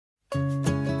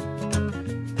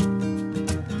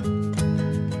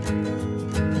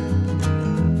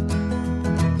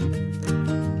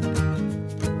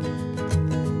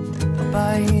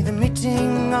By the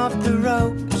meeting of the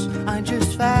ropes, I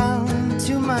just fell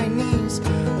to my knees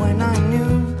when I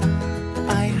knew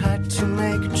I had to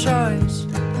make a choice.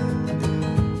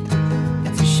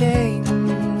 It's a shame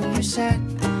you said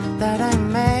that I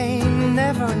may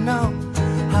never know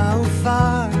how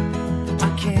far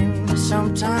I can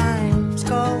sometimes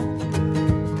go,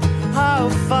 how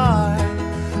far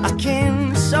I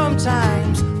can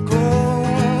sometimes go.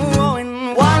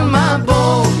 And while my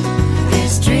boat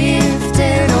is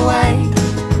drifting away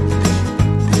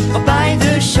by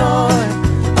the shore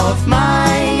of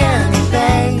Miami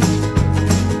Bay,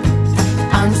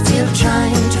 I'm still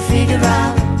trying to figure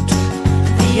out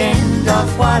the end of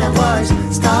what I was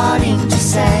starting to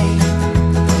say.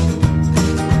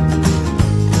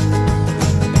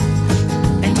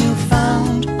 And you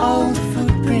found all the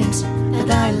footprints that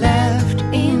I left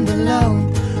in the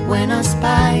loan when I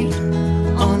spied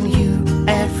on you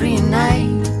every night.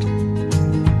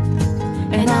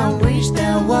 And I wish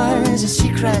there was a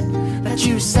secret that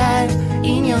you said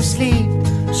in your sleep,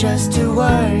 just a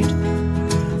word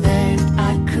that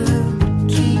I could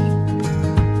keep,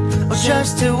 or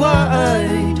just a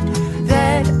word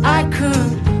that I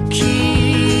could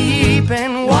keep.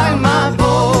 And while my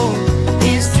boat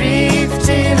is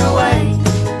drifting away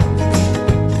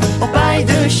by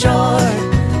the shore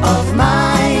of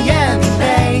Miami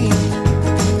Bay,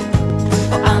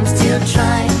 I'm still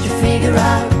trying to figure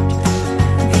out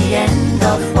the end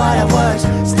of what I was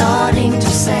starting to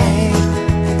say.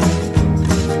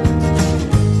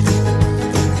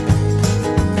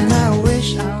 And I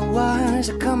wish I was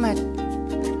a comet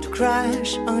to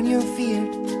crash on your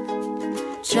field,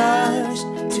 just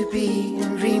to be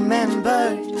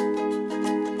remembered.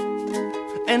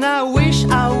 And I wish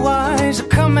I was a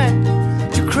comet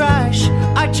to crash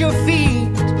at your feet,